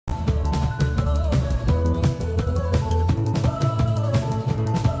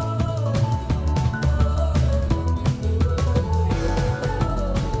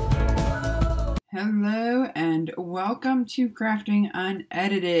Hello and welcome to Crafting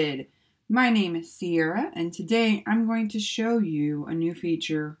Unedited. My name is Sierra and today I'm going to show you a new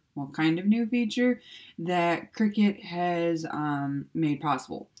feature, well kind of new feature, that Cricut has made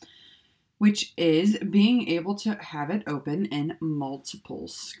possible, which is being able to have it open in multiple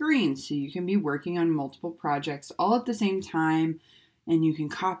screens. So you can be working on multiple projects all at the same time and you can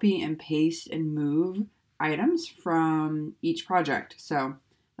copy and paste and move items from each project. So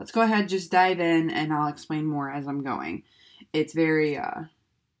let's go ahead, just dive in, and I'll explain more as I'm going. It's very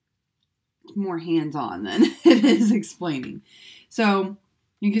more hands-on than it is explaining. So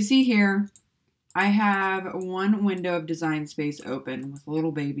you can see here, I have one window of design space open with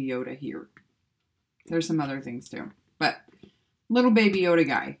little baby Yoda here. There's some other things too, but little baby Yoda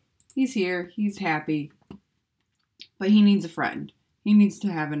guy. He's here, he's happy, but he needs a friend. He needs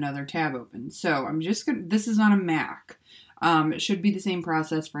to have another tab open. So I'm just gonna, this is on a Mac. It should be the same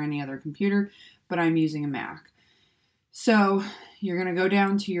process for any other computer, but I'm using a Mac. So you're going to go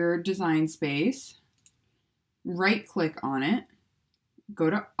down to your design space, right click on it, go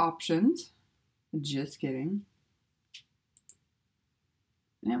to options. Just kidding.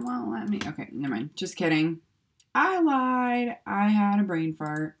 It won't let me. Okay, never mind. Just kidding. I lied. I had a brain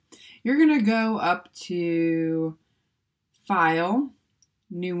fart. You're going to go up to File,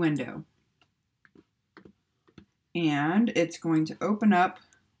 New Window. And it's going to open up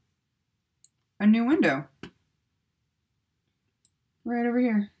a new window right over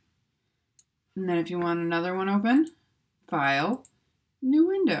here. And then if you want another one open, File, New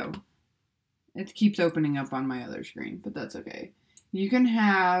Window. It keeps opening up on my other screen, but that's okay. You can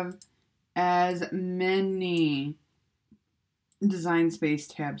have as many design space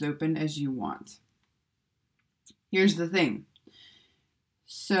tabs open as you want. Here's the thing.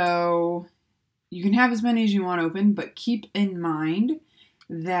 So you can have as many as you want open, but keep in mind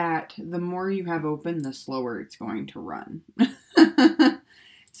that the more you have open, the slower it's going to run.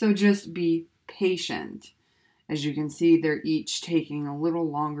 So just be patient. As you can see, they're each taking a little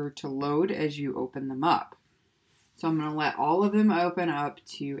longer to load as you open them up. So I'm going to let all of them open up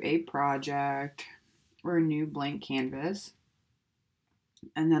to a project or a new blank canvas.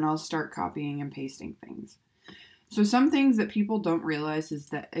 And then I'll start copying and pasting things. So some things that people don't realize is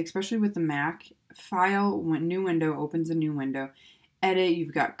that, especially with the Mac, File, when new window opens a new window, edit,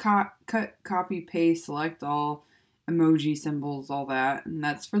 you've got cut, copy, paste, select all, emoji, symbols, all that, and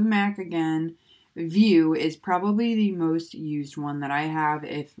that's for the Mac again. View is probably the most used one that I have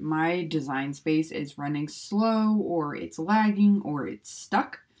if my design space is running slow or it's lagging or it's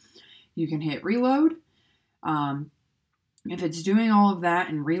stuck. You can hit reload. If it's doing all of that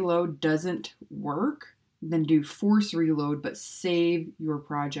and reload doesn't work, then do force reload, but save your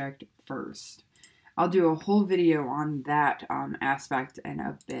project first. I'll do a whole video on that aspect in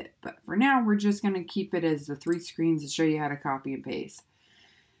a bit, but for now, we're just going to keep it as the 3 screens to show you how to copy and paste.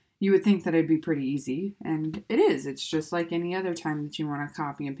 You would think that it'd be pretty easy, and it is. It's just like any other time that you want to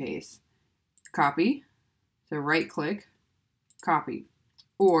copy and paste. Copy, so right click, copy,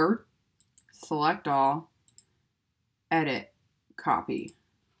 or select all, edit, copy.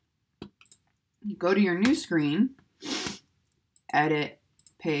 Go to your new screen, edit,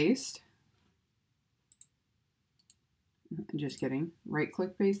 paste. Just kidding. Right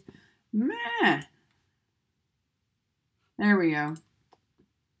click, paste. Meh. There we go.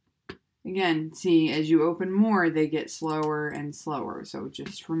 Again, see, as you open more, they get slower and slower. So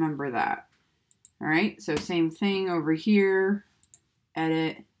just remember that. All right. So same thing over here.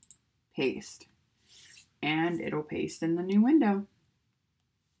 Edit, paste. And it'll paste in the new window.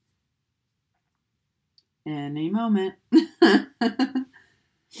 Any moment.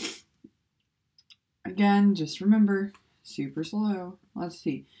 Again, just remember, super slow. Let's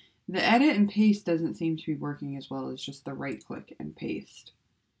see. The edit and paste doesn't seem to be working as well as just the right click and paste.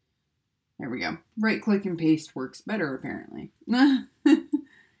 There we go. Right click and paste works better apparently.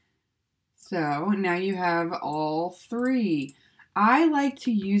 So now you have all 3. I like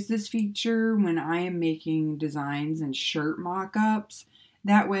to use this feature when I am making designs and shirt mock-ups.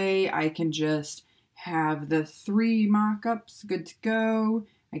 That way I can just have the 3 mock-ups good to go.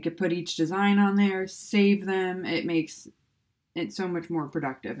 I could put each design on there, save them. It makes it so much more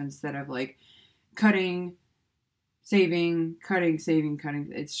productive instead of like cutting, saving, cutting, saving,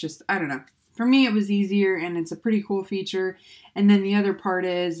 cutting. It's just, I don't know. For me, it was easier and it's a pretty cool feature. And then the other part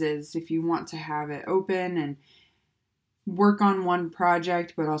is if you want to have it open and work on one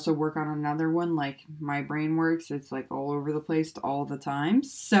project, but also work on another one, like my brain works, it's like all over the place all the time.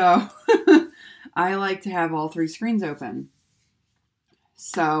 So I like to have all 3 screens open.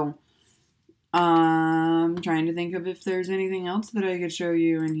 So I'm trying to think of if there's anything else that I could show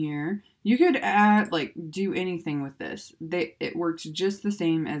you in here. You could add, like, do anything with this. It works just the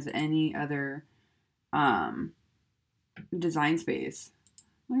same as any other design space.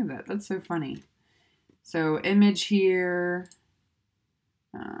 Look at that. That's so funny. So image here.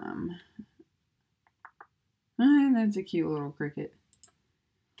 That's a cute little Cricut.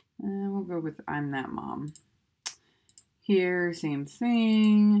 We'll go with I'm That Mom. Here, same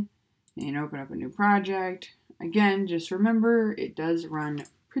thing. And open up a new project. Again, just remember, it does run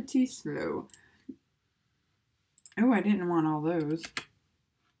pretty slow. Oh, I didn't want all those.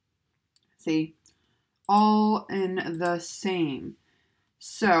 See, all in the same.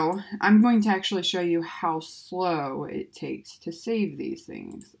 So I'm going to actually show you how slow it takes to save these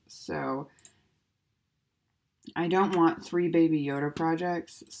things. So I don't want 3 Baby Yoda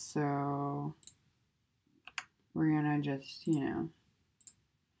projects, so we're gonna just, you know,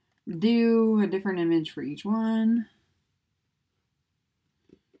 do a different image for each one.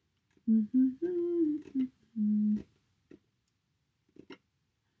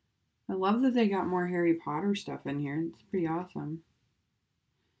 I love that they got more Harry Potter stuff in here. It's pretty awesome.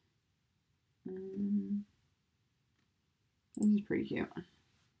 This is pretty cute.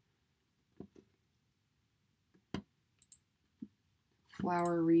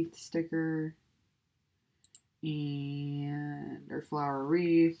 Flower wreath sticker or flower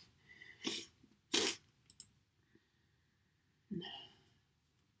wreath.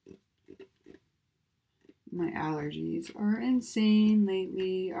 My allergies are insane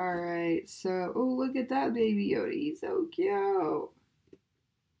lately. Alright, so, oh, look at that Baby Yoda. He's so cute.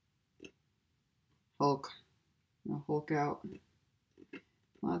 Hulk. I'll Hulk out.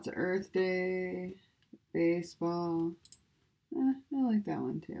 Lots of Earth Day. Baseball. I like that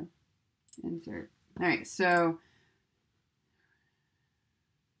one too. Insert. Alright, so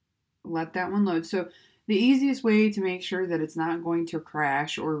let that one load. So the easiest way to make sure that it's not going to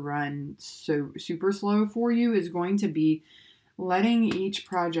crash or run so super slow for you is going to be letting each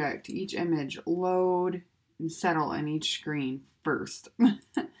project, each image load and settle in each screen first.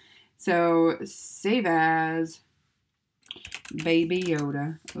 So save as Baby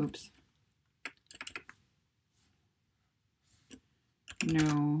Yoda. Oops.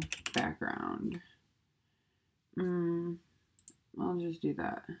 No background. I'll just do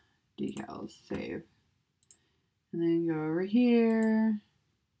that. Decals. Save. And then go over here.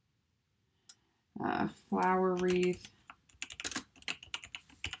 Flower wreath.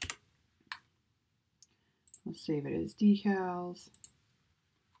 We'll save it as decals.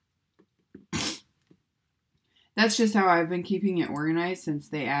 That's just how I've been keeping it organized since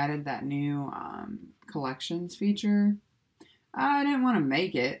they added that new collections feature. I didn't want to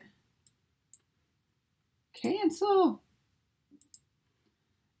make it. Cancel.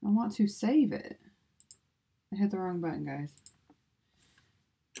 I want to save it. I hit the wrong button, guys.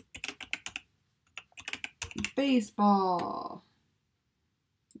 Baseball.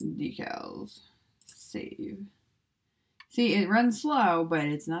 Decals. Save. See, it runs slow, but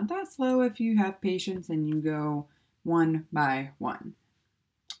it's not that slow if you have patience and you go one by one.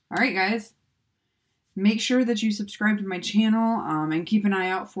 All right, guys. Make sure that you subscribe to my channel and keep an eye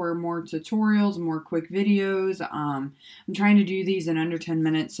out for more tutorials, more quick videos. I'm trying to do these in under 10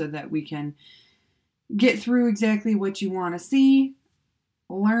 minutes so that we can get through exactly what you want to see,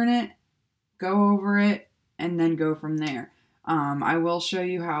 learn it, go over it, and then go from there. I will show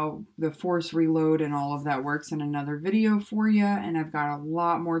you how the force reload and all of that works in another video for you, and I've got a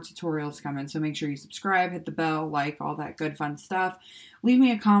lot more tutorials coming, so make sure you subscribe, hit the bell, like, all that good fun stuff. Leave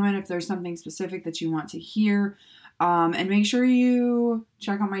me a comment if there's something specific that you want to hear, and make sure you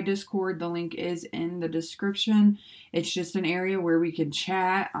check out my Discord. The link is in the description. It's just an area where we can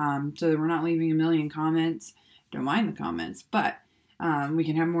chat, so that we're not leaving a million comments. Don't mind the comments, but we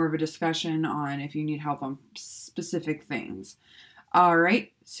can have more of a discussion on if you need help on specific things. All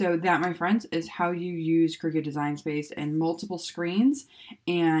right, so that, my friends, is how you use Cricut Design Space in multiple screens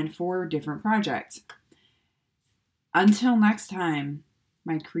and for different projects. Until next time,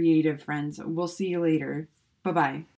 my creative friends, we'll see you later. Bye-bye.